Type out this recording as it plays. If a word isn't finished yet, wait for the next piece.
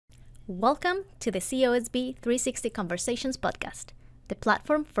Welcome to the COSB 360 Conversations podcast, the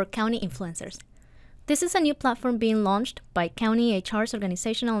platform for county influencers. This is a new platform being launched by County HR's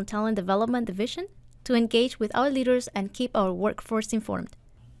Organizational and Talent Development Division to engage with our leaders and keep our workforce informed.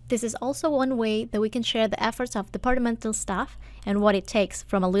 This is also one way that we can share the efforts of departmental staff and what it takes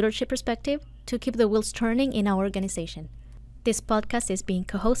from a leadership perspective to keep the wheels turning in our organization. This podcast is being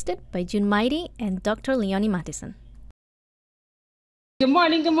co-hosted by June Mighty and Dr. Leonie Mattison. Good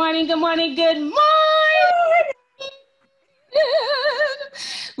morning, good morning, good morning, good morning.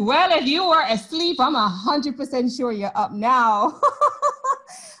 Well, if you were asleep, I'm 100% sure you're up now.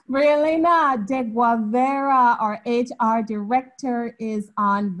 Elena de Guevara, our HR director, is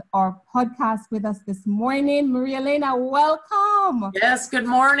on our podcast with us this morning. Maria Elena, welcome. Yes, good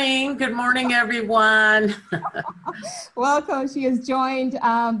morning. Good morning, everyone. Welcome. She has joined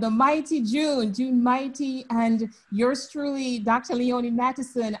the mighty June Mighty, and yours truly, Dr. Leonie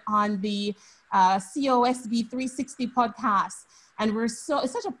Mattison, on the COSB 360 podcast. And it's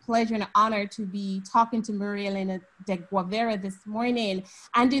such a pleasure and honor to be talking to Maria Elena de Guevara this morning.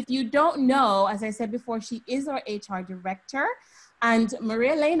 And if you don't know, as I said before, she is our HR director. And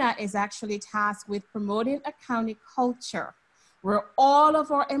Maria Elena is actually tasked with promoting a county culture where all of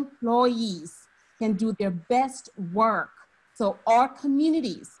our employees can do their best work so our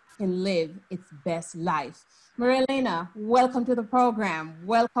communities can live its best life. Maria Elena, welcome to the program.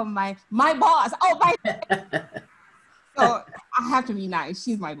 Welcome, my boss. Oh, my. So I have to be nice.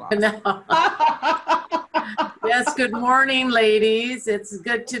 She's my boss. No. Yes, good morning, ladies. It's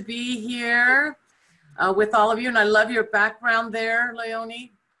good to be here with all of you. And I love your background there,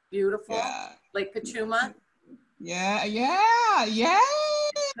 Leonie. Beautiful. Yeah. Lake Kachuma. Yeah.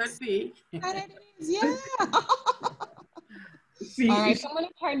 Could be. Yeah. All right, so I'm going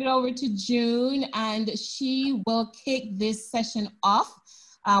to turn it over to June, and she will kick this session off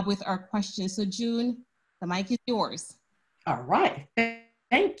with our questions. So June, the mic is yours. All right.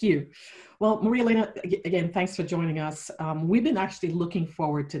 Thank you. Well, Maria Elena, again, thanks for joining us. We've been actually looking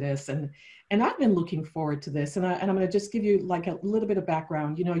forward to this, and I've been looking forward to this. And I'm going to just give you like a little bit of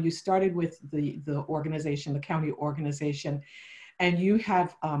background. You know, you started with the organization, the county organization, and you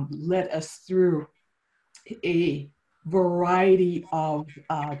have led us through a variety of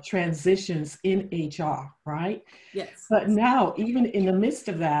transitions in HR, right? Yes. But now, even in the midst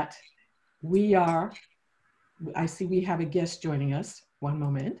of that, I see we have a guest joining us. One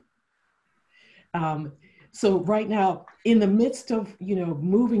moment. So right now, in the midst of,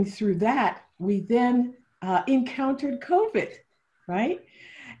 moving through that, we then encountered COVID, right?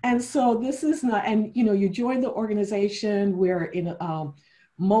 And so this is not, and you joined the organization. We're in a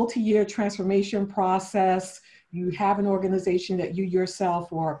multi-year transformation process. You have an organization that you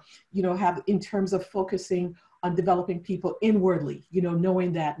yourself have in terms of focusing on developing people inwardly,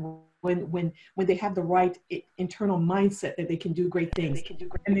 knowing that when they have the right internal mindset that they can do great things.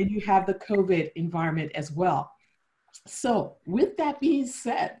 And then you have the COVID environment as well. So with that being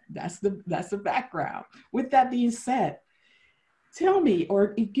said, that's the background. With that being said, tell me,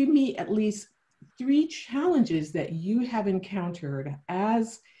 or give me at least 3 challenges that you have encountered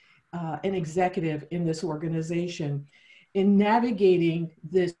as an executive in this organization in navigating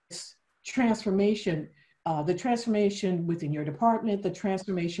this transformation, the transformation within your department, the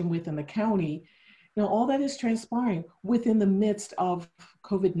transformation within the county, all that is transpiring within the midst of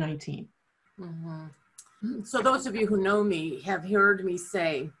COVID-19. Mm-hmm. So those of you who know me have heard me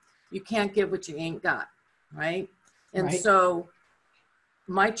say, you can't give what you ain't got, right? And right. So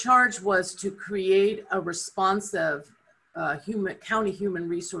my charge was to create a responsive county human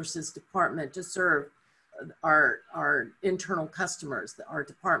resources department to serve our internal customers, our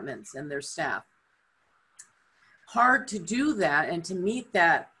departments and their staff. Hard to do that and to meet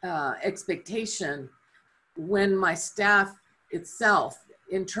that expectation when my staff itself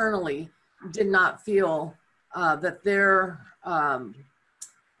internally did not feel that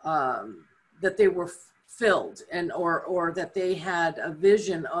they were filled or that they had a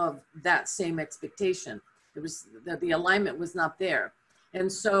vision of that same expectation. It was that the alignment was not there. And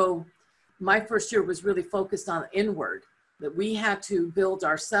so my first year was really focused on inward, that we had to build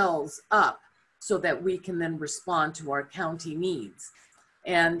ourselves up so that we can then respond to our county needs.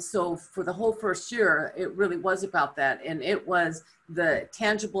 And so for the whole first year, it really was about that. And it was the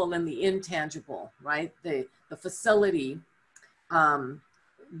tangible and the intangible, right? The facility,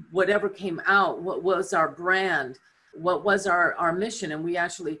 whatever came out, what was our brand, what was our mission. And we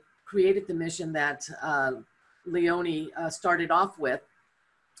actually created the mission that Leonie started off with.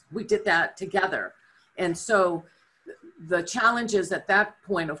 We did that together. And so the challenges at that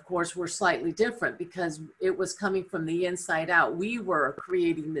point, of course, were slightly different because it was coming from the inside out. We were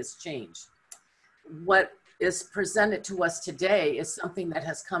creating this change. What is presented to us today is something that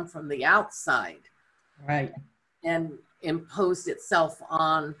has come from the outside, right, and imposed itself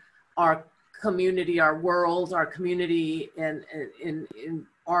on our community, our world, our community, and in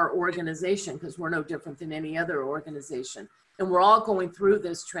our organization, because we're no different than any other organization. And we're all going through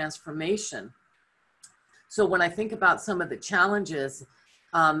this transformation. So when I think about some of the challenges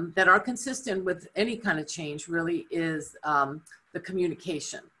that are consistent with any kind of change, really is the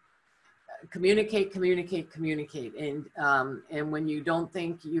communication. Communicate. And when you don't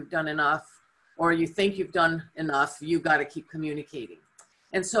think you've done enough, or you think you've done enough, you got to keep communicating.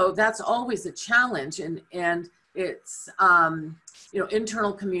 And so that's always a challenge. And it's,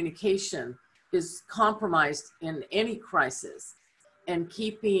 internal communication is compromised in any crisis, and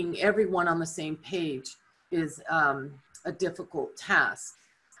keeping everyone on the same page is a difficult task.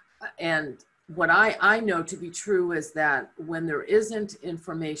 And what I know to be true is that when there isn't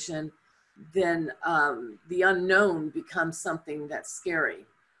information, then the unknown becomes something that's scary,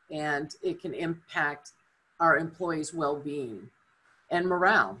 and it can impact our employees' well-being and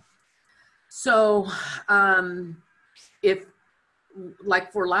morale. So if,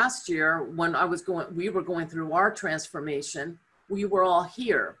 like for last year, when we were going through our transformation, we were all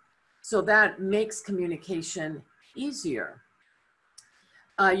here. So that makes communication easier.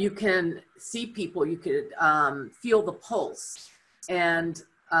 You can see people, you could feel the pulse. And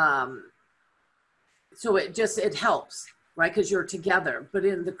so it helps, right? Because you're together. But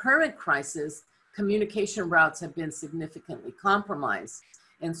in the current crisis, communication routes have been significantly compromised.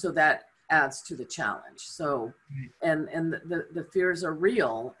 And so that adds to the challenge. So, and the fears are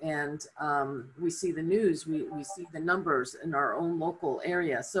real. And we see the news, we see the numbers in our own local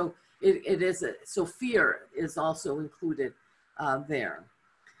area. So so fear is also included there.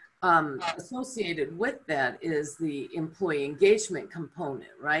 Associated with that is the employee engagement component,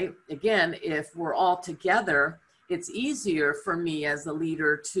 right? Again, if we're all together, it's easier for me as a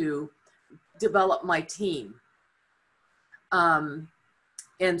leader to develop my team.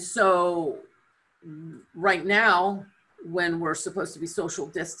 And so right now, when we're supposed to be social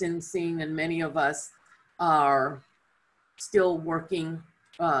distancing and many of us are still working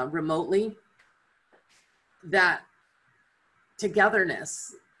remotely, that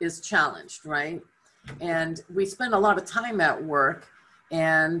togetherness is challenged, right? And we spend a lot of time at work,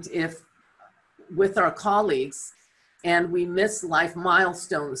 and with our colleagues, and we miss life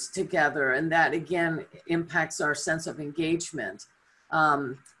milestones together, and that again impacts our sense of engagement.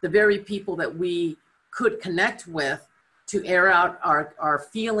 The very people that we could connect with to air out our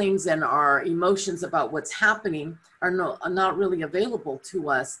feelings and our emotions about what's happening are not really available to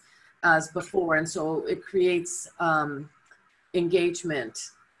us as before. And so it creates engagement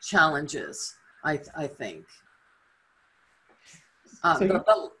challenges, I think.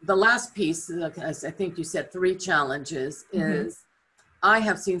 The last piece, as I think you said, 3 challenges, is I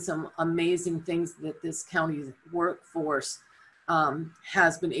have seen some amazing things that this county workforce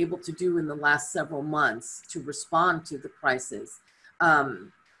has been able to do in the last several months to respond to the crisis.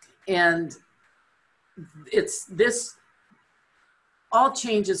 And all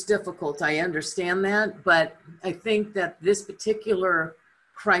change is difficult, I understand that, but I think that this particular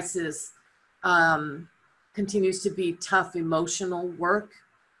crisis continues to be tough emotional work.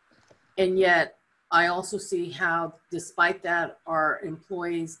 And yet I also see how, despite that, our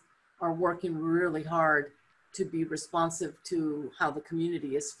employees are working really hard to be responsive to how the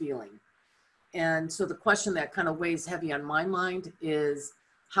community is feeling. And so the question that kind of weighs heavy on my mind is,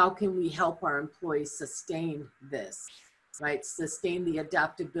 how can we help our employees sustain this, right? Sustain the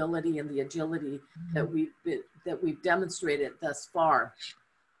adaptability and the agility that we've demonstrated thus far.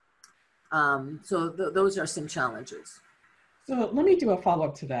 So those are some challenges. So let me do a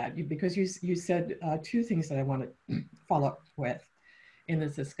follow-up to that, because you said 2 things that I want to follow up with in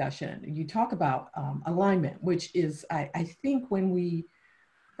this discussion. You talk about alignment, which is, I think when we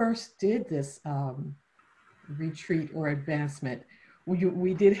first did this retreat or advancement,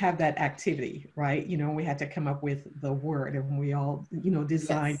 we did have that activity, right? We had to come up with the word, and we all,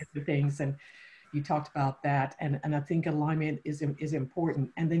 designed the things, and you talked about that. And I think alignment is important.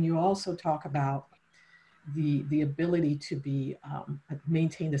 And then you also talk about the ability to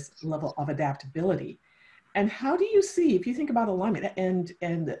maintain this level of adaptability. And how do you see, if you think about alignment and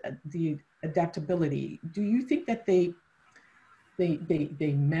the adaptability, do you think that they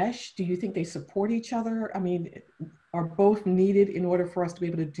mesh? Do you think they support each other? I mean, are both needed in order for us to be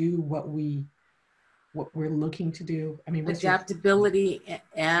able to do what we're looking to do? I mean, adaptability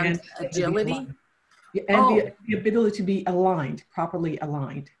and agility, and the ability to be aligned, properly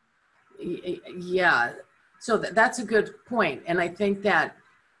aligned. Yeah, so that's a good point. And I think that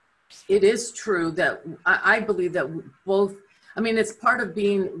it is true that I believe that both, I mean, it's part of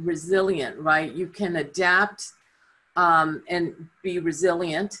being resilient, right? You can adapt and be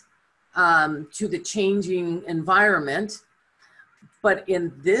resilient to the changing environment. But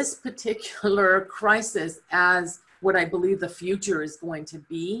in this particular crisis, as what I believe the future is going to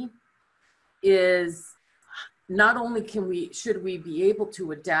be, is not only should we be able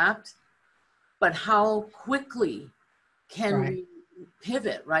to adapt, but how quickly can we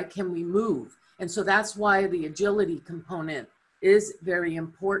pivot, right? Can we move? And so that's why the agility component is very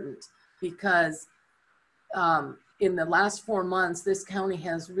important, because in the last 4 months, this county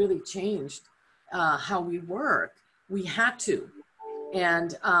has really changed how we work. We had to.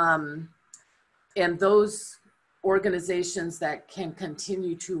 And those organizations that can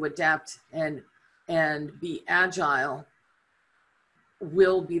continue to adapt and be agile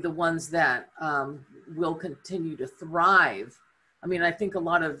will be the ones that will continue to thrive. I mean, I think a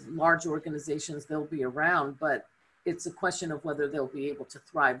lot of large organizations, they'll be around, but it's a question of whether they'll be able to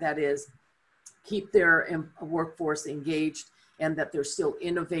thrive. That is, keep their workforce engaged, and that they're still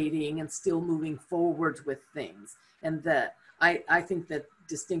innovating and still moving forward with things. And that I think that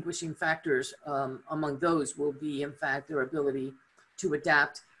distinguishing factors among those will be, in fact, their ability to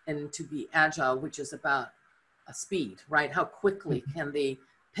adapt and to be agile, which is about speed, right? How quickly can they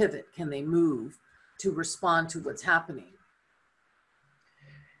pivot? Can they move to respond to what's happening?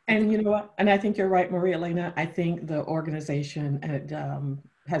 And you know what? And I think you're right, Maria Elena. I think the organization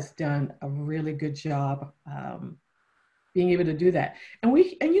has done a really good job being able to do that. And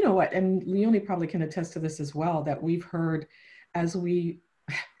you know what? And Leonie probably can attest to this as well, that we've heard as we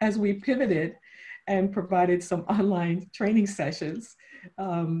pivoted and provided some online training sessions,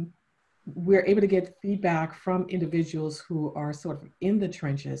 we're able to get feedback from individuals who are sort of in the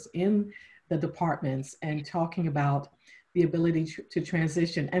trenches, in the departments, and talking about the ability to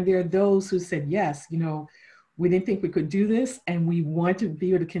transition. And there are those who said, yes, you know, we didn't think we could do this, and we want to be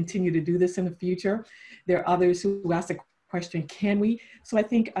able to continue to do this in the future. There are others who ask the question, can we? So I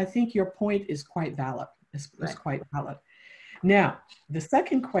think your point is quite valid. It's quite valid. Now, the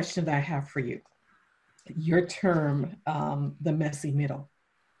second question that I have for you, your term, the messy middle.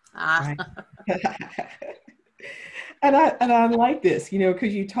 Right? and I like this, you know,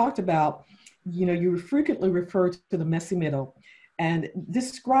 because you talked about, you know, you frequently refer to the messy middle, and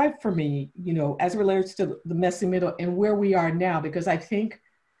describe for me, you know, as it relates to the messy middle and where we are now, because I think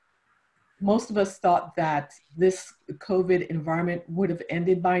most of us thought that this COVID environment would have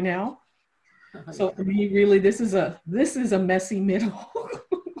ended by now. So for me, really, this is a messy middle.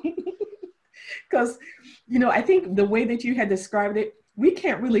 Because, you know, I think the way that you had described it, we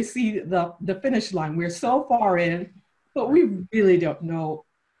can't really see the finish line. We're so far in, but we really don't know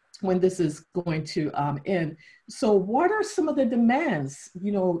when this is going to end. So what are some of the demands,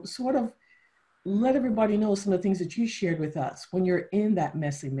 you know, sort of let everybody know some of the things that you shared with us when you're in that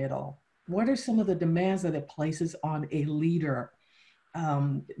messy middle? What are some of the demands that it places on a leader,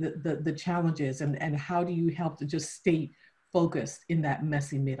 the challenges, and how do you help to just stay focused in that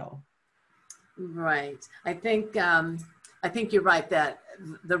messy middle? Right. I think you're right that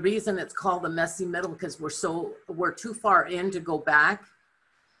the reason it's called the messy middle, because we're too far in to go back,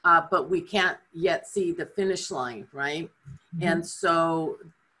 but we can't yet see the finish line, right? Mm-hmm. And so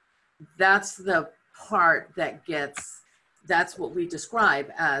that's the part that's what we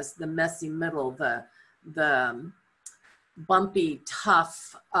describe as the messy middle, the bumpy,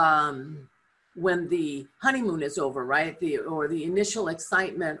 tough, when the honeymoon is over, right? Or the initial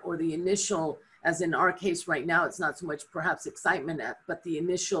excitement, or the initial, as in our case right now, it's not so much perhaps excitement, but the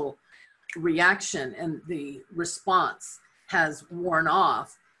initial reaction and the response has worn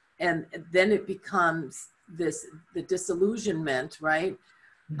off. And then it becomes the disillusionment, right?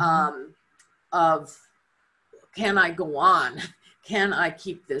 Mm-hmm. Of, can I go on? Can I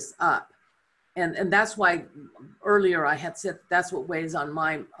keep this up? And that's why earlier I had said that's what weighs on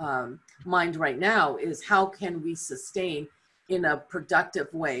my mind right now, is how can we sustain in a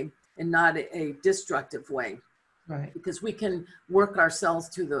productive way and not a destructive way, right? Because we can work ourselves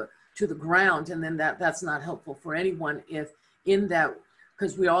to the ground, and then that's not helpful for anyone if in that,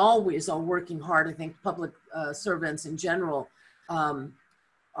 because we always are working hard. I think public servants in general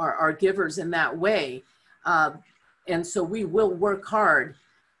are givers in that way, and so we will work hard.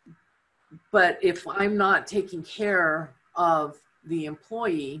 But if I'm not taking care of the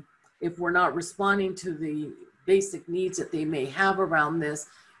employee, if we're not responding to the basic needs that they may have around this,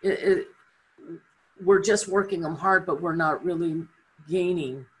 we're just working them hard, but we're not really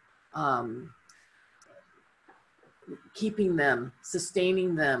gaining keeping them,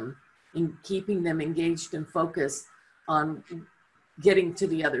 sustaining them, and keeping them engaged and focused on getting to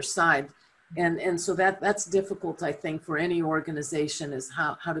the other side. And so that's difficult, I think, for any organization, is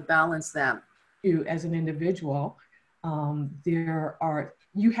how to balance that. You as an individual,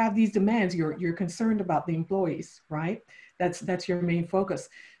 you have these demands, you're concerned about the employees, right? That's your main focus.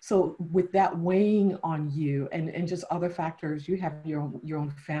 So with that weighing on you and just other factors, you have your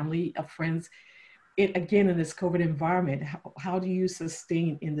own family of friends. Again, in this COVID environment, how do you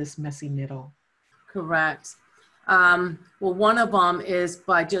sustain in this messy middle? Correct. Well, one of them is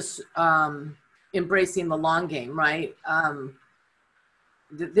by just embracing the long game, right?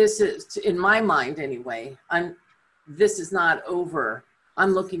 This is, in my mind anyway, this is not over.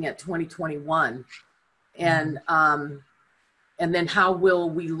 I'm looking at 2021, and then how will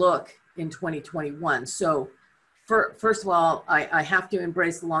we look in 2021? So first of all, I have to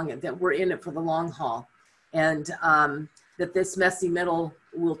embrace the long game, that we're in it for the long haul, and that this messy middle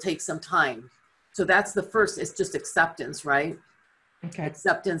will take some time. So that's the first, it's just acceptance, right? Okay.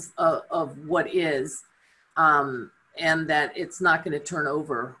 Acceptance of what is, and that it's not going to turn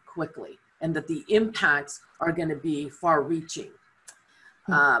over quickly, and that the impacts are going to be far reaching.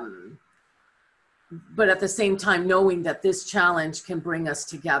 But at the same time, knowing that this challenge can bring us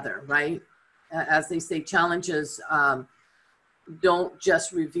together, right? As they say, challenges don't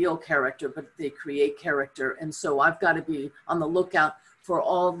just reveal character, but they create character. And so I've got to be on the lookout for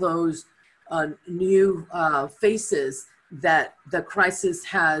all those new faces that the crisis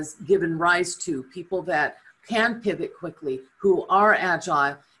has given rise to, people that can pivot quickly, who are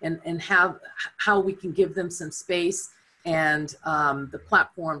agile, and have how we can give them some space and the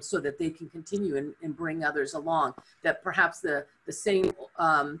platform so that they can continue and bring others along, that perhaps the same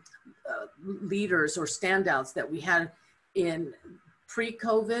leaders or standouts that we had in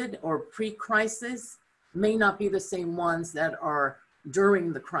pre-COVID or pre-crisis may not be the same ones that are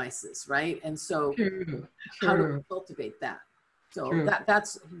during the crisis, right? And so how do we cultivate that? So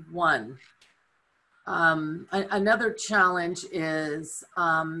that's one. Another challenge is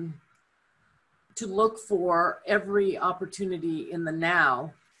to look for every opportunity in the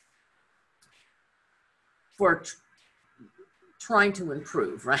now for trying to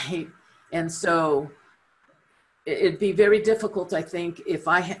improve, right? And so it'd be very difficult, I think, if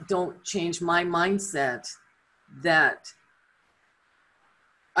I don't change my mindset that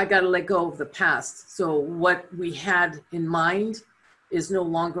I got to let go of the past. So what we had in mind is no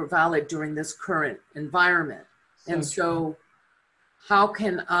longer valid during this current environment. And so how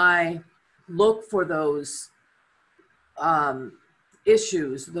can I look for those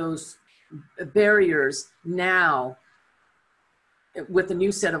issues, those barriers now with a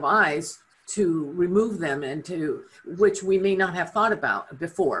new set of eyes to remove them, and to which we may not have thought about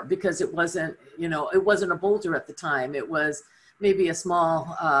before, because it wasn't, it wasn't a boulder at the time. It was maybe a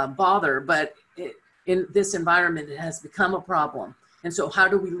small bother, but in this environment, it has become a problem. And so how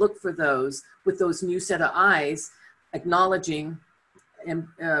do we look for those with those new set of eyes, acknowledging and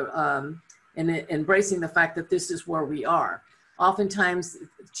embracing the fact that this is where we are? Oftentimes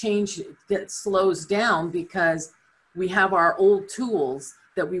change slows down because we have our old tools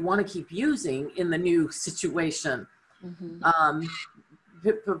that we want to keep using in the new situation. Mm-hmm.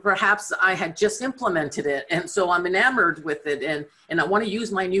 Perhaps I had just implemented it, and so I'm enamored with it, and I want to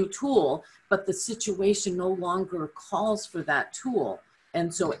use my new tool, but the situation no longer calls for that tool.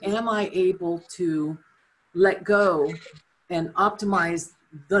 And so am I able to let go and optimize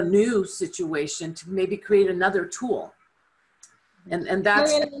the new situation to maybe create another tool? And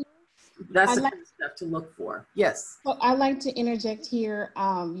that's the kind of stuff to look for. Yes. So I'd like to interject here.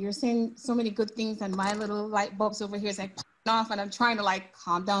 You're saying so many good things, and my little light bulbs over here is like popping off, and I'm trying to like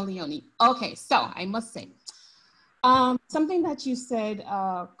calm down, Leonie. Okay, so I must say, something that you said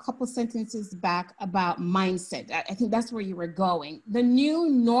a couple sentences back about mindset. I think that's where you were going. The new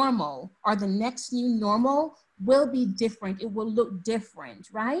normal, or the next new normal, will be different. It will look different,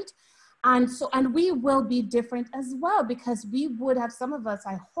 right? And we will be different as well, because we would have, some of us,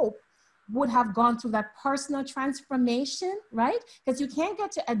 I hope, would have gone through that personal transformation, right? Because you can't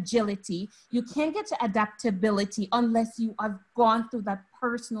get to agility, you can't get to adaptability unless you have gone through that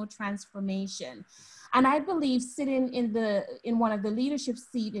personal transformation. And I believe sitting in one of the leadership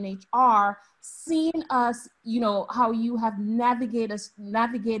seat in HR, seeing us, how you have navigated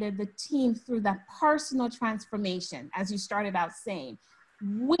the team through that personal transformation, as you started out saying,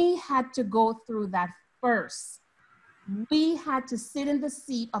 we had to go through that first. We had to sit in the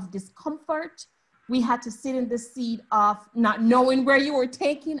seat of discomfort. We had to sit in the seat of not knowing where you were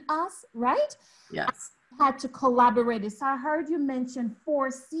taking us, right? Yes. had to collaborate. So I heard you mention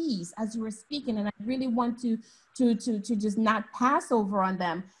 4 C's as you were speaking, and I really want to just not pass over on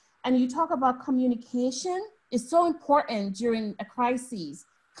them. And you talk about communication is so important during a crisis.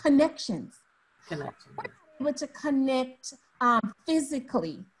 Connections. Connection. We're able to connect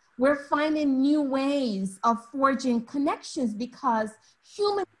physically. We're finding new ways of forging connections because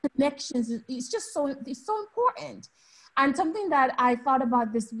human connections is just it's so important. And something that I thought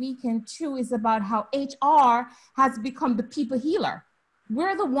about this weekend too is about how HR has become the people healer.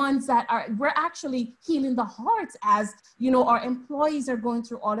 We're the ones we're actually healing the hearts as, our employees are going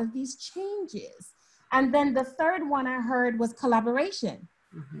through all of these changes. And then the third one I heard was collaboration.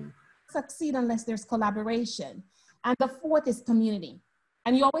 Mm-hmm. Succeed unless there's collaboration. And the fourth is community.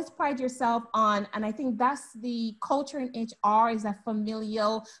 And you always pride yourself on, and I think that's the culture in HR, is a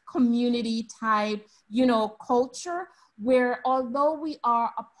familial community type, culture, where although we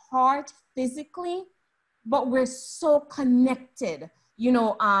are apart physically, but we're so connected,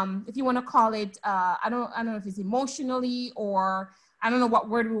 if you want to call it, I don't know if it's emotionally, or I don't know what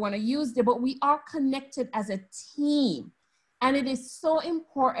word we want to use there, but we are connected as a team. And it is so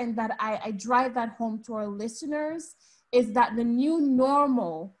important that I drive that home to our listeners, is that the new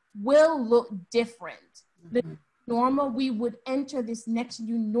normal will look different. Mm-hmm. The normal, we would enter this next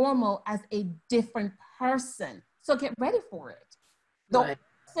new normal as a different person. So get ready for it. The right.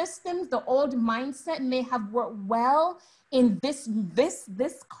 systems, the old mindset may have worked well in this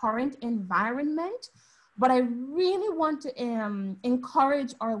current environment, but I really want to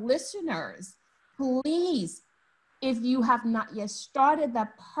encourage our listeners, please, if you have not yet started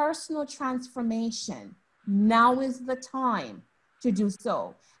that personal transformation, now is the time to do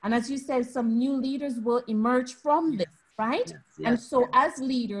so. And as you said, some new leaders will emerge from this, right? Yes, yes, and so as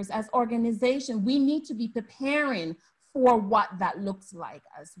leaders, as organizations, we need to be preparing for what that looks like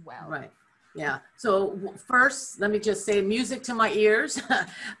as well. Right. Yeah. So first, let me just say, music to my ears,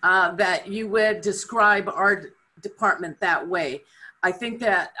 that you would describe our department that way. I think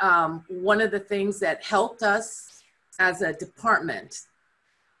that one of the things that helped us as a department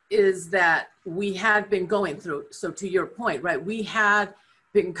is that we had been going through, so to your point, right, we had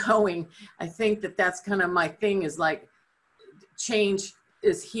been going, I think that that's kind of my thing, is like, change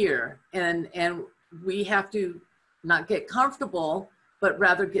is here, and we have to not get comfortable, but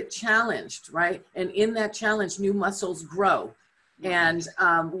rather get challenged, right? And in that challenge, new muscles grow, and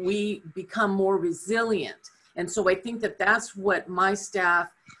we become more resilient. And so I think that that's what my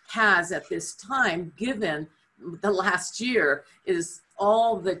staff has at this time, given the last year, is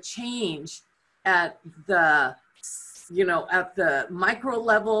all the change at the, at the micro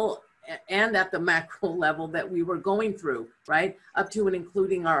level and at the macro level that we were going through, right? Up to and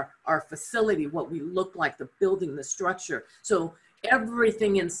including our facility, what we look like, the building, the structure. So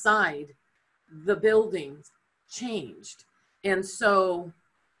everything inside the building changed. And so,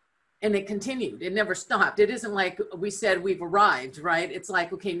 and it continued, it never stopped. It isn't like we said we've arrived, right? It's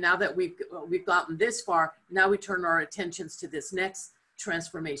like, okay, now that we've gotten this far, now we turn our attentions to this next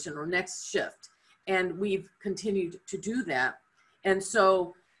transformation or next shift. And we've continued to do that. And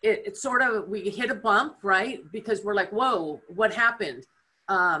so it sort of, we hit a bump, right? Because we're like, whoa, what happened?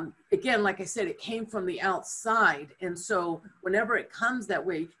 Again, like I said, it came from the outside. And so whenever it comes that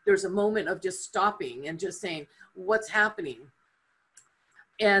way, there's a moment of just stopping and just saying, what's happening?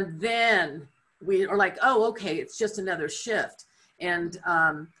 And then we are like, oh, okay, it's just another shift. And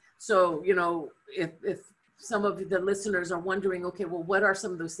so, if some of the listeners are wondering, okay, well, what are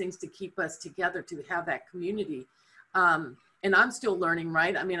some of those things to keep us together, to have that community? And I'm still learning,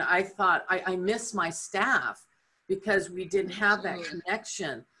 right? I mean, I thought I miss my staff because we didn't have that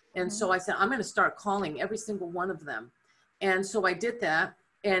connection. And so I said, I'm going to start calling every single one of them. And so I did that,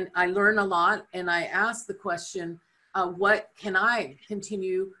 and I learned a lot. And I asked the question, what can I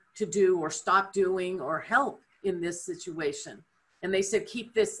continue to do or stop doing or help in this situation? And they said,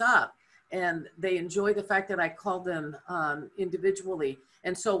 keep this up. And they enjoy the fact that I called them individually.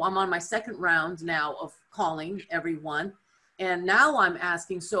 And so I'm on my second round now of calling everyone. And now I'm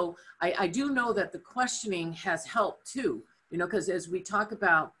asking, so I do know that the questioning has helped too, because as we talk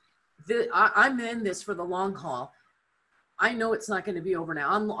about, I'm in this for the long haul. I know it's not going to be over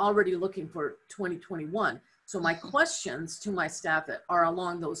now. I'm already looking for 2021. So my questions to my staff are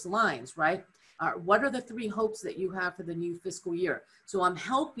along those lines, right? What are the 3 hopes that you have for the new fiscal year? So I'm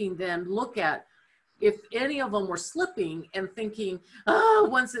helping them look at if any of them were slipping and thinking, oh,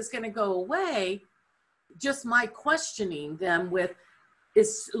 when's this going to go away? Just my questioning them with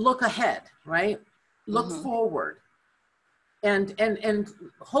is look ahead, right? Look forward and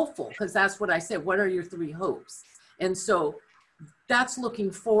hopeful, because that's what I said. What are your 3 hopes? And so that's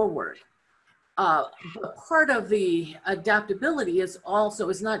looking forward. But part of the adaptability is also,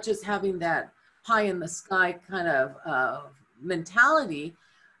 is not just having that pie in the sky kind of mentality,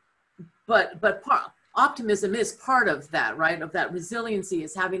 but optimism is part of that, right? Of that resiliency,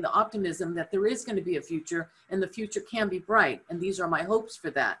 is having the optimism that there is going to be a future and the future can be bright. And these are my hopes for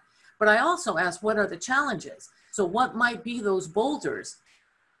that. But I also ask, what are the challenges? So what might be those boulders?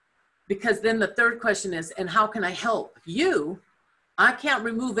 Because then the third question is, and how can I help you? I can't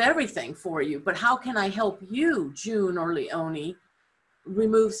remove everything for you, but how can I help you, June or Leonie,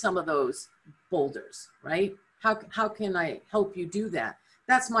 remove some of those boulders, right? How can I help you do that?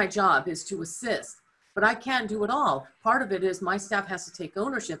 That's my job, is to assist, but I can't do it all. Part of it is my staff has to take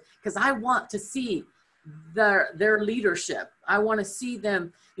ownership, because I want to see their leadership. I want to see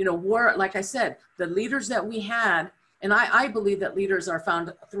them, you know, like I said, the leaders that we had, and I believe that leaders are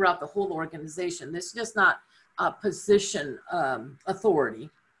found throughout the whole organization. This is just not a position authority.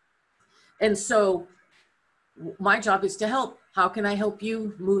 And so my job is to help. How can I help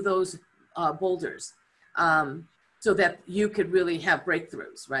you move those boulders so that you could really have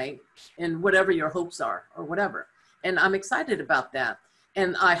breakthroughs, right? And whatever your hopes are or whatever. And I'm excited about that.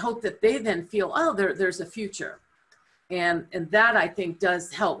 And I hope that they then feel, oh, there's a future. And that, I think,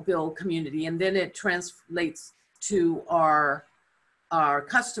 does help build community. And then it translates to our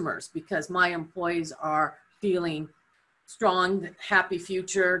customers, because my employees are feeling strong, happy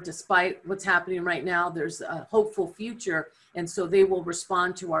future. Despite what's happening right now, there's a hopeful future. And so they will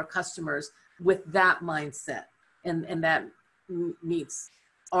respond to our customers with that mindset. And that meets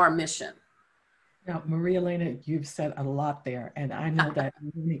our mission. Now, Maria Elena, you've said a lot there, and I know that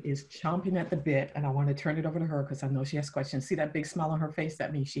Leonie is chomping at the bit, and I want to turn it over to her because I know she has questions. See that big smile on her face?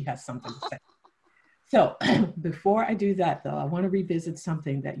 That means she has something to say. So before I do that, though, I want to revisit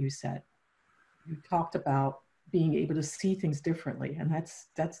something that you said. You talked about being able to see things differently, and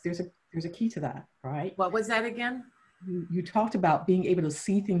there's a key to that, right? What was that again? You talked about being able to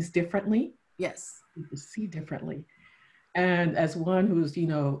see things differently. Yes. See differently, and as one who's, you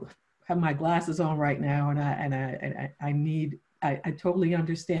know, have my glasses on right now, and I totally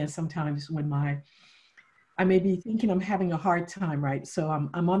understand sometimes when I may be thinking I'm having a hard time, right? So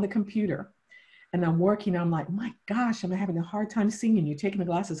I'm on the computer and I'm working. I'm like, my gosh, I'm having a hard time seeing. You're taking the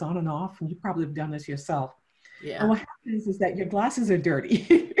glasses on and off, and you probably have done this yourself. Yeah. And what happens is that your glasses are dirty.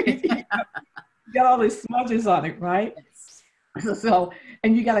 You got all these smudges on it, right? Yes. So,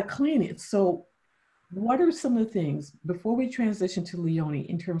 and you got to clean it. So what are some of the things, before we transition to Leonie,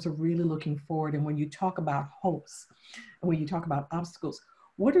 in terms of really looking forward, and when you talk about hopes, and when you talk about obstacles,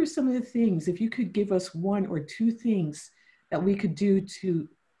 what are some of the things, if you could give us one or two things that we could do to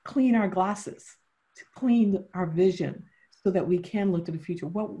clean our glasses, to clean our vision, so that we can look to the future,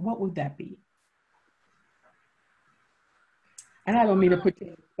 what would that be? And I don't mean to put you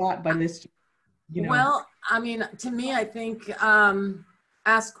on the spot by this, you know. Well, I mean, to me, I think,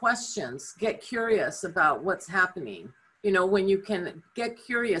 ask questions, get curious about what's happening. You know, when you can get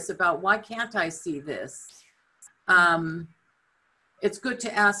curious about, why can't I see this? It's good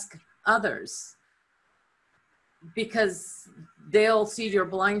to ask others, because they'll see your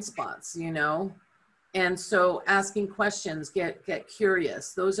blind spots, you know? And so asking questions, get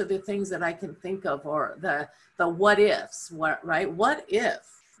curious. Those are the things that I can think of, or the what ifs, right? What if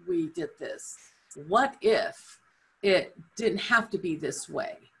we did this? What if it didn't have to be this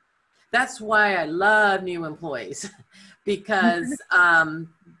way? That's why I love new employees, because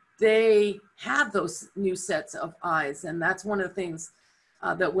they have those new sets of eyes. And that's one of the things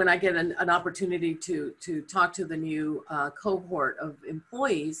that when I get an opportunity to talk to the new cohort of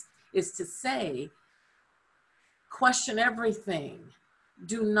employees, is to say, question everything.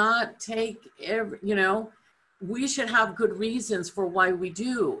 Do not take you know, we should have good reasons for why we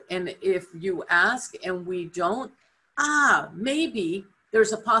do. And if you ask and we don't, maybe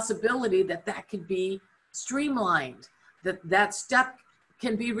there's a possibility that could be streamlined, that step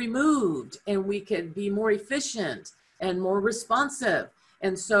can be removed, and we could be more efficient and more responsive.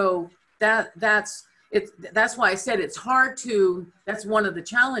 And so that's why I said it's hard to, that's one of the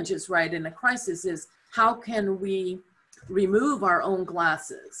challenges, right, in a crisis, is how can we remove our own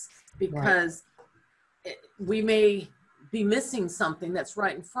glasses? Because we may be missing something that's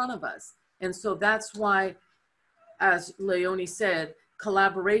right in front of us. And so that's why, as Leonie said,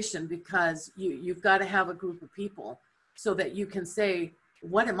 collaboration, because you've got to have a group of people so that you can say,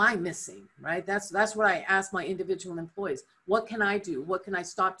 what am I missing, right? That's what I ask my individual employees. What can I do? What can I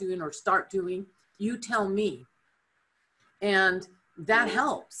stop doing or start doing? You tell me. And that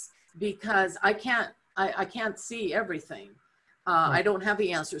helps, because I can't see everything. I don't have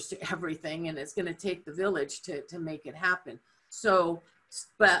the answers to everything, and it's going to take the village to make it happen. So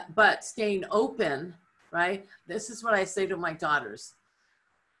but staying open, right? This is what I say to my daughters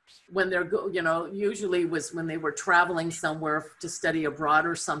when they're usually was when they were traveling somewhere to study abroad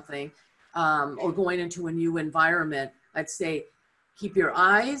or something, or going into a new environment. I'd say, keep your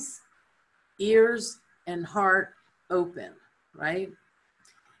eyes, ears, and heart open, right?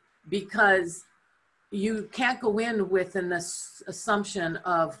 Because you can't go in with an assumption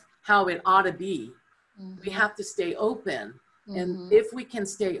of how it ought to be. Mm-hmm. We have to stay open. Mm-hmm. And if we can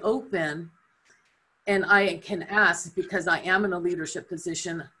stay open, and I can ask, because I am in a leadership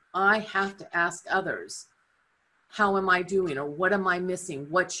position, I have to ask others, how am I doing? Or what am I missing?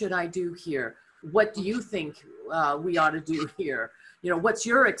 What should I do here? What do you think we ought to do here? What's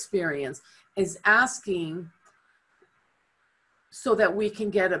your experience? Is asking so that we can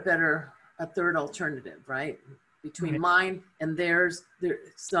get a third alternative, right? Between mine and theirs,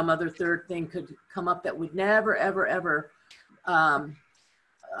 some other third thing could come up that would never, ever, ever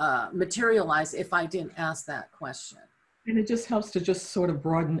materialize if I didn't ask that question. And it just helps to just sort of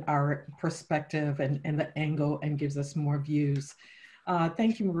broaden our perspective and the angle, and gives us more views.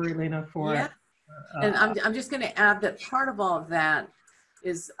 Thank you, Maria Elena, for. Yeah. And I'm just going to add that part of all of that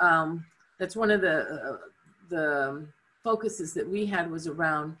is that's one of the focuses that we had was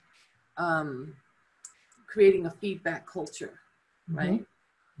around creating a feedback culture, right?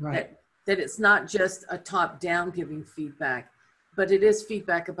 Mm-hmm. Right. That it's not just a top-down giving feedback, but it is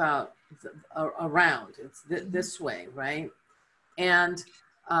feedback about around. It's this way, right? And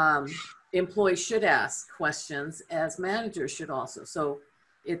employees should ask questions, as managers should also. So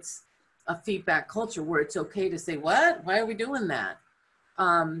it's a feedback culture where it's okay to say, what? Why are we doing that?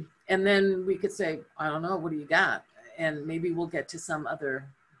 And then we could say, I don't know, what do you got? And maybe we'll get to some other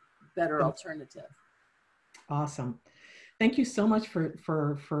better alternative. Awesome. Thank you so much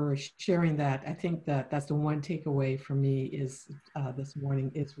for sharing that. I think that's the one takeaway for me is this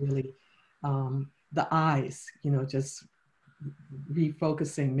morning is really the eyes, just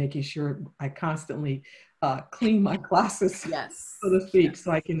refocusing, making sure I constantly clean my glasses, yes, so to speak, yes.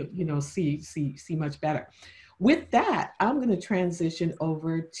 So I can, see much better. With that, I'm going to transition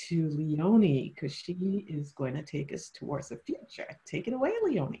over to Leonie, because she is going to take us towards the future. Take it away,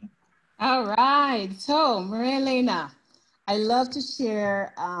 Leonie. All right. So, Maria Elena, I love to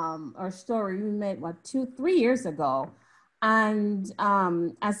share our story. We met, 3 years ago. And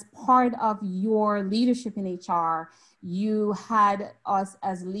as part of your leadership in HR, you had us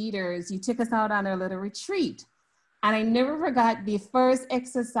as leaders, you took us out on a little retreat. And I never forgot the first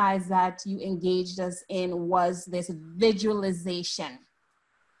exercise that you engaged us in was this visualization.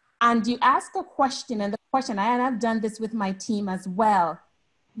 And you ask a question, and the question, and I've done this with my team as well.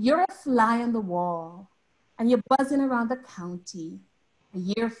 You're a fly on the wall and you're buzzing around the county a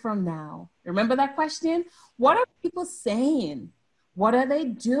year from now. Remember that question? What are people saying? What are they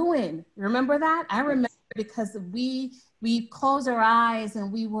doing? Remember that? I remember because we closed our eyes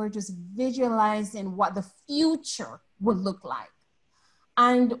and we were just visualizing what the future would look like.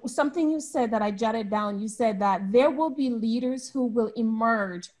 And something you said that I jotted down, you said that there will be leaders who will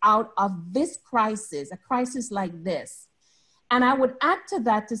emerge out of this crisis, a crisis like this. And I would add to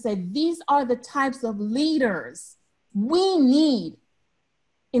that to say, these are the types of leaders we need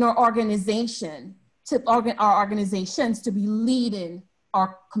in our organization, our organizations to be leading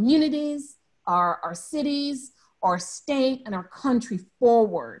our communities, our cities, our state, and our country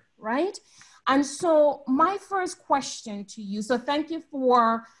forward, right? And so my first question to you, so thank you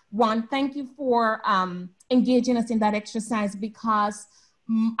for engaging us in that exercise, because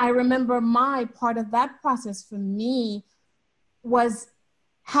I remember my part of that process for me was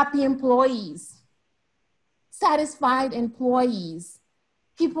happy employees, satisfied employees.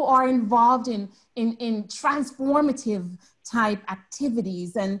 People are involved in transformative type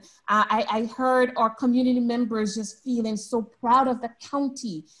activities. And I heard our community members just feeling so proud of the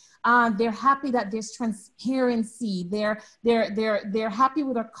county. They're happy that there's transparency. They're happy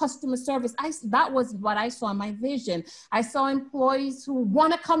with our customer service. That was what I saw in my vision. I saw employees who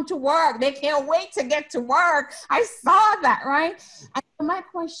want to come to work. They can't wait to get to work. I saw that, right? And my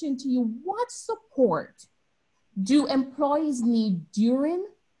question to you, what support do employees need during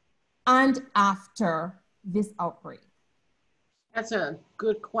and after this outbreak? That's a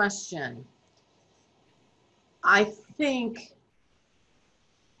good question. I think,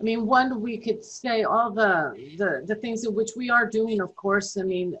 one, we could say all the things in which we are doing, of course.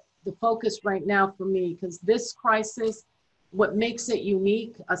 The focus right now for me, because this crisis, what makes it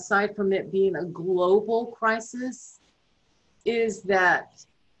unique, aside from it being a global crisis, is that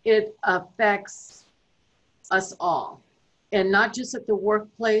it affects us all, and not just at the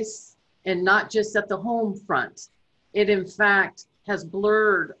workplace and not just at the home front. It in fact has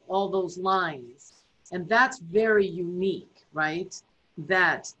blurred all those lines. And that's very unique, right?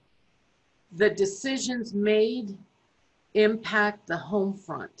 That the decisions made impact the home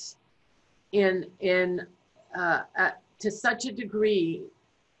front to such a degree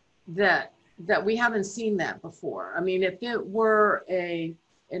that we haven't seen that before. I mean, if it were an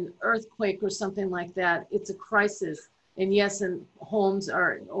earthquake or something like that, it's a crisis. And yes, and homes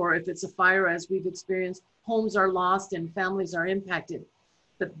are, or if it's a fire, as we've experienced, homes are lost and families are impacted.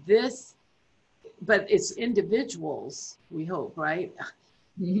 But it's individuals, we hope, right?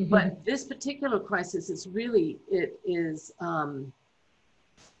 But this particular crisis is really, it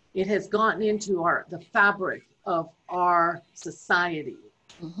has gotten into the fabric of our society.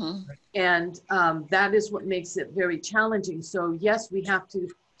 And that is what makes it very challenging. So yes, we have to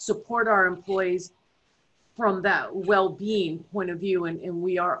support our employees from that well-being point of view. And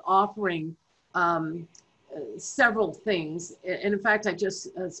we are offering several things. And in fact, I just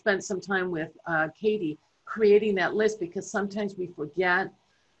spent some time with Katie creating that list, because sometimes we forget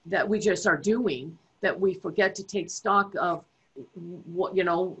that we just are doing, that we forget to take stock of what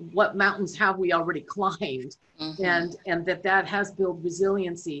mountains have we already climbed, and that has built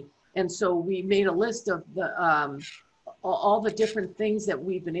resiliency. And so we made a list of all the different things that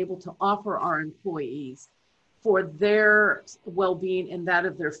we've been able to offer our employees for their well-being and that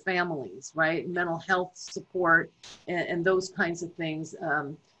of their families, right? Mental health support and those kinds of things.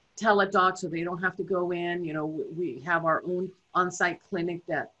 Teledoc, so they don't have to go in. We have our own on-site clinic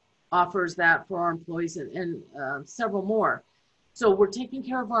that offers that for our employees, and several more. So we're taking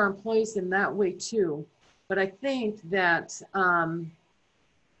care of our employees in that way too. But I think that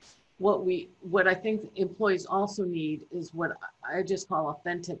what I think employees also need is what I just call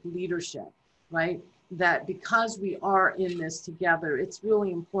authentic leadership, right? That because we are in this together, it's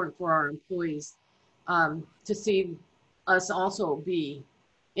really important for our employees to see us also be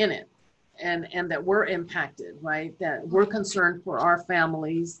in it, and that we're impacted, right? That we're concerned for our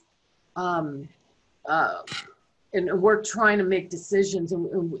families, and we're trying to make decisions.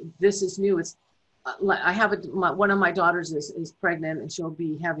 And this is new. It's I have one of my daughters is pregnant, and she'll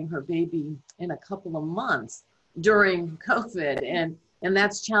be having her baby in a couple of months during COVID, and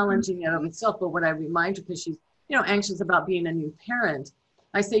that's challenging in of itself. But what I remind her, because she's anxious about being a new parent,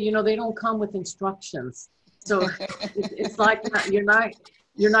 I say, they don't come with instructions. So it's like you're not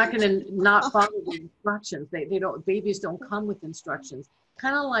going to not follow the instructions. Babies don't come with instructions.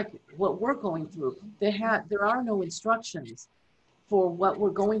 Kind of like what we're going through. There are no instructions for what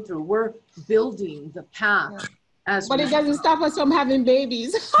we're going through. We're building the path but it doesn't stop us from having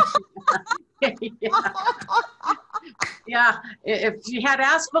babies. Yeah. If she had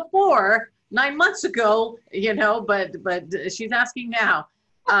asked before 9 months ago, but she's asking now.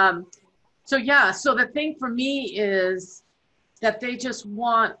 So the thing for me is that they just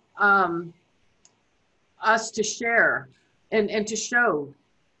want us to share and to show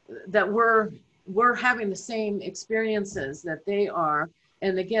that we're having the same experiences that they are.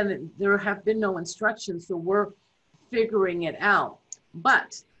 And again, there have been no instructions, so we're figuring it out.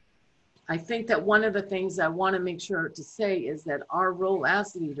 But I think that one of the things I want to make sure to say is that our role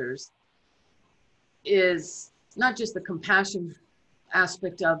as leaders is not just the compassion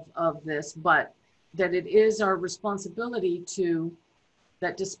aspect of this, but that it is our responsibility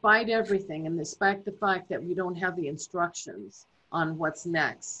that despite everything, and despite the fact that we don't have the instructions on what's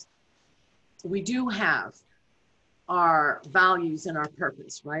next, we do have our values and our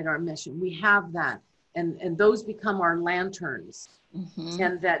purpose, right? Our mission. We have that. And those become our lanterns.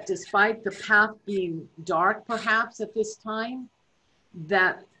 And that despite the path being dark, perhaps at this time,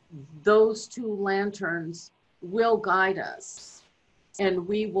 that those two lanterns will guide us, and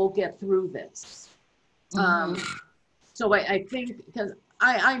we will get through this. So I think, because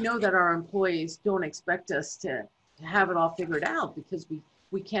I know that our employees don't expect us to have it all figured out, because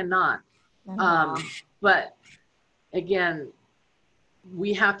we cannot. But again,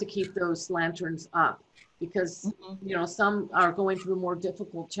 we have to keep those lanterns up, because some are going through more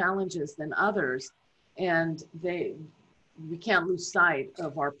difficult challenges than others, and we can't lose sight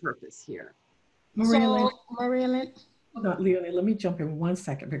of our purpose here. Maria-Lynn? Hold on, Leonie, let me jump in 1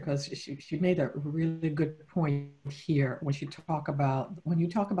 second, because she made a really good point here when you talk about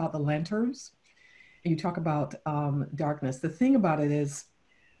the lanterns and you talk about darkness. The thing about it is,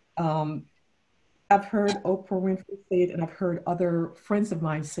 I've heard Oprah Winfrey say it, and I've heard other friends of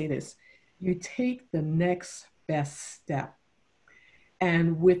mine say this: you take the next best step.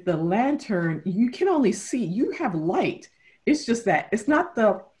 And with the lantern, you can only see, you have light. It's just that it's not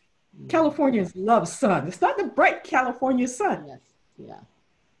the Californians love sun. It's not the bright California sun. Yes. Yeah.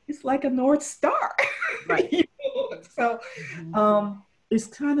 It's like a North Star. Right. So it's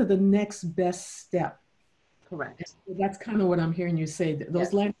kind of the next best step. Correct. And that's kind of what I'm hearing you say. Those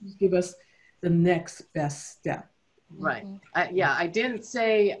Yes. lanterns give us the next best step. Right. Yeah, I didn't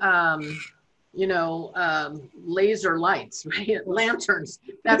say, laser lights, right? Lanterns.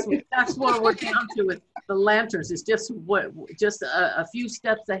 That's what we're down to with the lanterns. It's just a few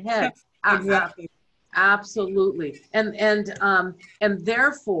steps ahead. Exactly. Absolutely. And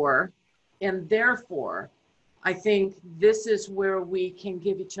therefore, I think this is where we can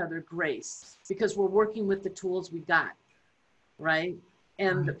give each other grace because we're working with the tools we got, right?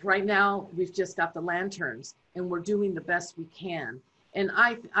 And right now we've just got the lanterns and we're doing the best we can. And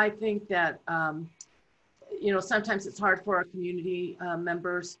I think that, sometimes it's hard for our community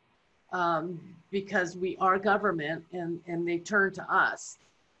members because we are government and they turn to us.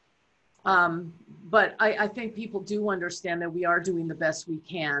 But I think people do understand that we are doing the best we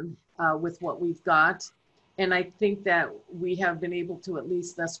can with what we've got. And I think that we have been able to, at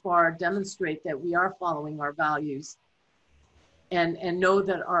least thus far, demonstrate that we are following our values and know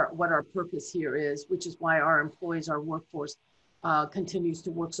that what our purpose here is, which is why our employees, our workforce continues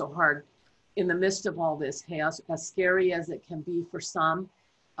to work so hard in the midst of all this chaos, as scary as it can be for some.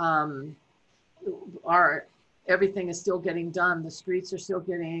 Everything is still getting done. The streets are still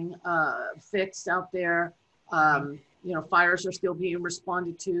getting fixed out there. Fires are still being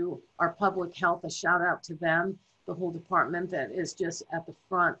responded to. Our public health, a shout out to them, the whole department that is just at the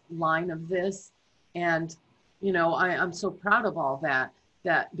front line of this. And, I'm so proud of all that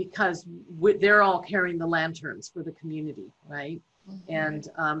because they're all carrying the lanterns for the community, right? And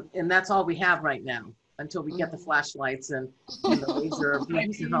that's all we have right now until we get the flashlights and the laser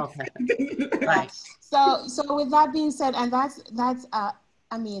beams and all that. Right. So with that being said, and that's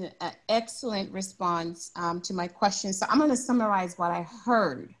an excellent response to my question. So I'm going to summarize what I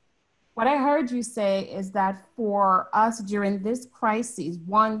heard. What I heard you say is that for us during this crisis,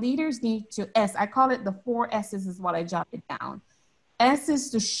 leaders need to, I call it the 4 S's is what I jotted down. S is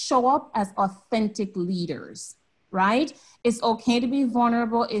to show up as authentic leaders, right? It's okay to be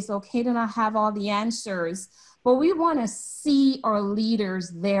vulnerable. It's okay to not have all the answers, but we want to see our leaders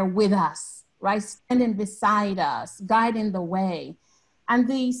there with us, right? Standing beside us, guiding the way. And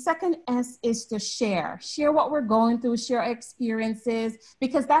the second S is to share what we're going through, share experiences,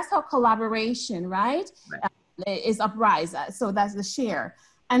 because that's how collaboration, right? Is uprise. So that's the share.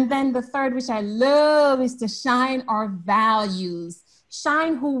 And then the third, which I love, is to shine our values,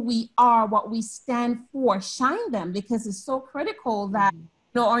 shine who we are, what we stand for, shine them, because it's so critical that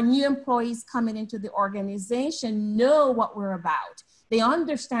our new employees coming into the organization know what we're about. They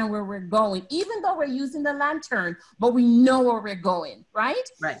understand where we're going, even though we're using the lantern, but we know where we're going, right?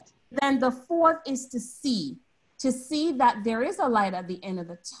 Right. Then the fourth is to see that there is a light at the end of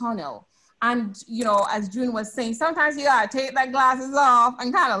the tunnel. And, as June was saying, sometimes you gotta take that glasses off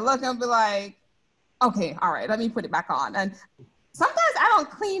and kind of look and be like, okay, all right, let me put it back on. And sometimes I don't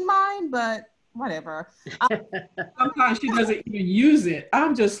clean mine, but whatever. Sometimes she doesn't even use it.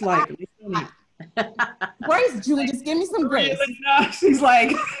 I'm just like, Grace, June, just give me some grace. No, she's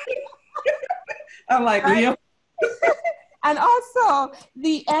like, I'm like, right? Leo. And also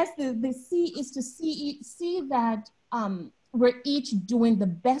the C is to see that we're each doing the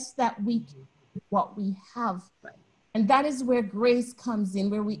best that we can with what we have. Right. And that is where grace comes in,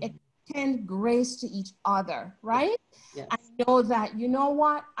 where we extend grace to each other, right? Yes. I know that,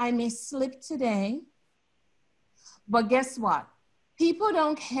 what? I may slip today, but guess what? People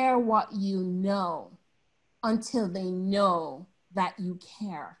don't care what you know until they know that you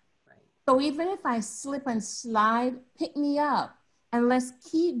care. Right. So even if I slip and slide, pick me up and let's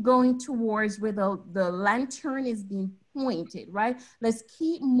keep going towards where the lantern is being pointed, right? Let's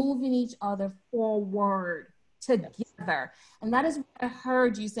keep moving each other forward together. Yes. And that is what I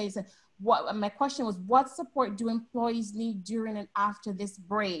heard you say. So my question was, what support do employees need during and after this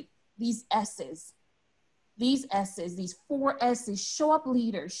break? These S's. These 4 S's, show up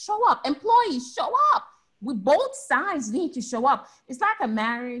leaders, show up, employees, show up. Both sides need to show up. It's like a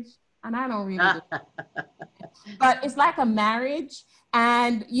marriage, and I don't really do but it's like a marriage.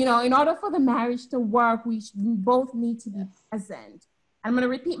 And, in order for the marriage to work, we both need to be present. I'm going to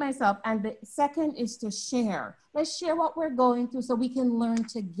repeat myself. And the second is to share. Let's share what we're going through so we can learn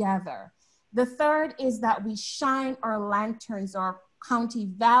together. The third is that we shine our lanterns, our county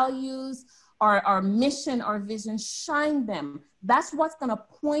values, our mission, our vision, shine them. That's what's going to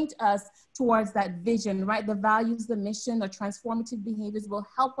point us towards that vision, right? The values, the mission, the transformative behaviors will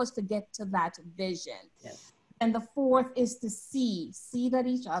help us to get to that vision. Yes. And the fourth is to see that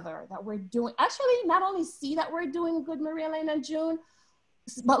each other, that we're doing, actually not only see that we're doing good, Maria Elena and June,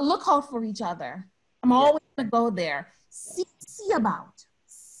 but look out for each other. I'm always to go there. See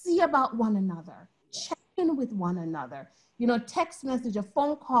about one another. Check in with one another. You know, text message, a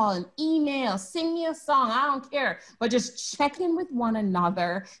phone call, an email, sing me a song, I don't care. But just check in with one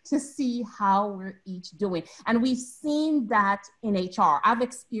another to see how we're each doing. And we've seen that in HR. I've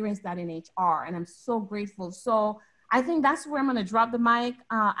experienced that in HR, and I'm so grateful. So I think that's where I'm going to drop the mic.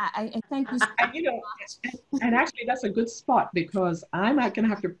 I thank you so And, you know, and actually that's a good spot because I'm not going to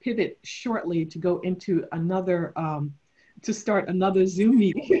have to pivot shortly to go into another, to start another Zoom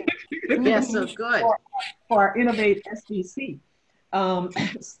meeting. Yes, so good. For our Innovate SBC.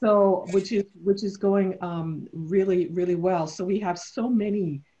 So which is going really, really well. So we have so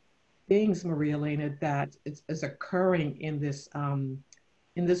many things, Maria Elena, that is occurring in this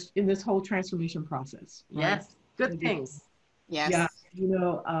whole transformation process. Right? Yes, good things. Yes. Yeah, you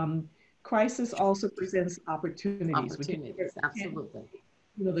know, crisis also presents opportunities. Opportunities, absolutely.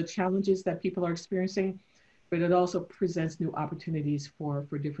 You know, the challenges that people are experiencing, but it also presents new opportunities for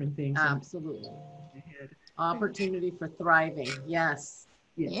different things. Absolutely. Opportunity for thriving. Yes.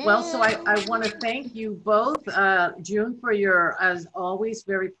 Yeah. Well, so I want to thank you both, June, for your, as always,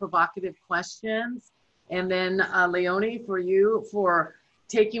 very provocative questions. And then Leonie, for you, for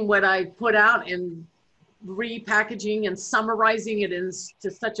taking what I put out and repackaging and summarizing it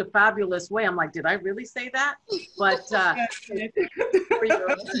into such a fabulous way. I'm like, did I really say that? But for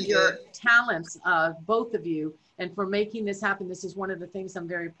your talents, both of you, and for making this happen. This is one of the things I'm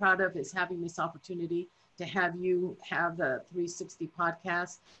very proud of, is having this opportunity to have you have the 360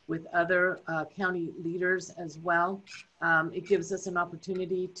 podcast with other county leaders as well. It gives us an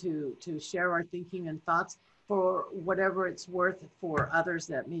opportunity to share our thinking and thoughts for whatever it's worth for others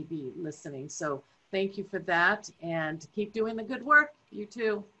that may be listening. So thank you for that, and keep doing the good work. You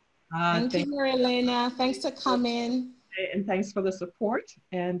too. Thank you, Maria Elena. Thanks for coming. And thanks for the support.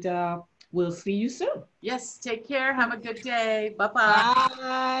 And we'll see you soon. Yes, take care. Have a good day. Bye-bye.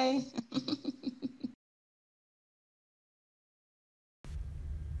 Bye.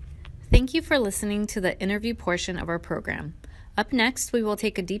 Thank you for listening to the interview portion of our program. Up next, we will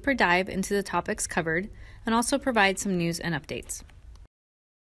take a deeper dive into the topics covered and also provide some news and updates.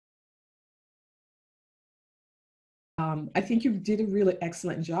 I think you did a really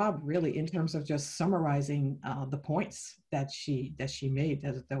excellent job, really, in terms of just summarizing the points that she made.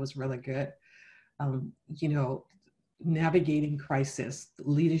 That was really good. You know, navigating crisis,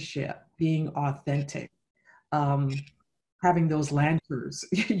 leadership, being authentic, having those lanterns,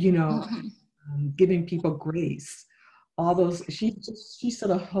 you know, giving people grace, all those. She said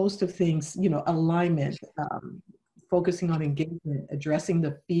a host of things. You know, alignment, focusing on engagement, addressing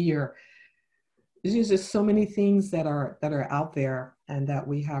the fear. There's just so many things that are out there, and that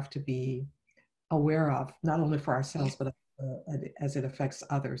we have to be aware of, not only for ourselves, but as it affects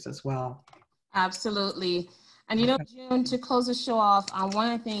others as well. Absolutely. And you know, June, to close the show off,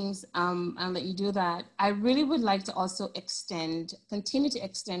 one of the things, I'll let you do that, I really would like to also continue to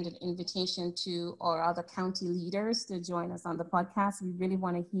extend an invitation to our other county leaders to join us on the podcast. We really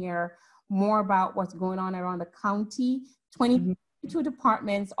want to hear more about what's going on around the county. 22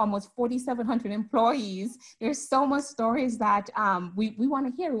 departments, almost 4,700 employees. There's so much stories that we want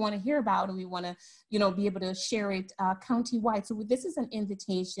to hear. We want to hear about, and we want to, you know, be able to share it countywide. So this is an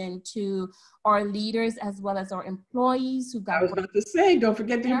invitation to our leaders as well as our employees who got. I was about to say, don't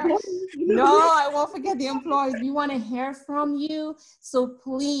forget the employees. No, I won't forget the employees. We want to hear from you, so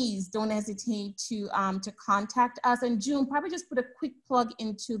please don't hesitate to contact us. And June, probably just put a quick plug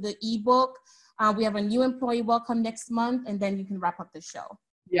into the ebook. We have a new employee welcome next month, and then you can wrap up the show.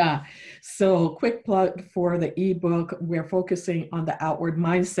 Yeah. So quick plug for the ebook. We're focusing on the outward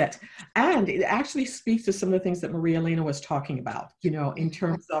mindset, and it actually speaks to some of the things that Maria Elena was talking about, you know, in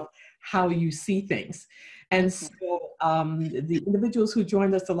terms of how you see things. And so the individuals who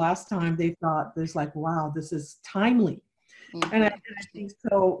joined us the last time, they thought there's like, wow, this is timely. And I think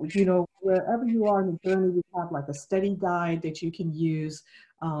so, you know, wherever you are in the journey, we have like a study guide that you can use.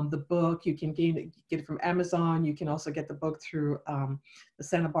 The book, you can get it from Amazon. You can also get the book through the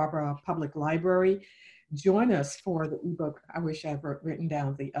Santa Barbara Public Library. Join us for the ebook. I wish I had written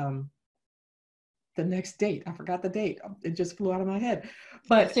down the next date. I forgot the date. It just flew out of my head.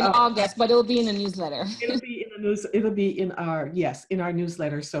 But it's in August, but it'll be in the newsletter. It'll be in the news. It'll be in our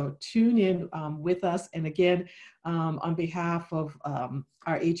newsletter. So tune in with us. And again, on behalf of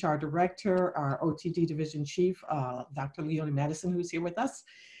our HR director, our OTD division chief, Dr. Leonie Madison, who's here with us,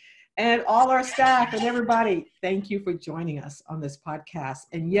 and all our staff and everybody, thank you for joining us on this podcast.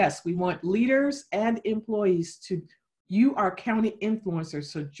 And yes, we want leaders and employees you are county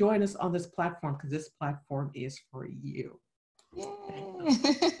influencers, so join us on this platform, because this platform is for you.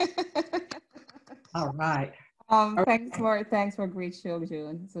 All right. Thanks for a great show,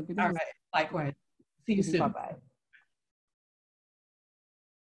 June. So good. All right. Likewise. See you soon. Bye-bye.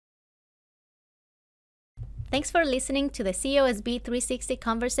 Thanks for listening to the COSB 360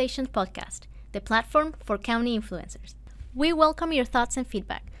 Conversations podcast, the platform for county influencers. We welcome your thoughts and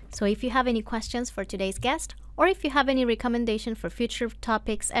feedback. So if you have any questions for today's guest, or if you have any recommendation for future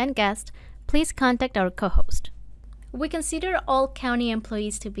topics and guests, please contact our co-host. We consider all county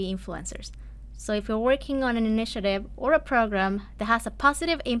employees to be influencers. So if you're working on an initiative or a program that has a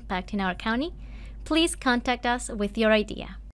positive impact in our county, please contact us with your idea.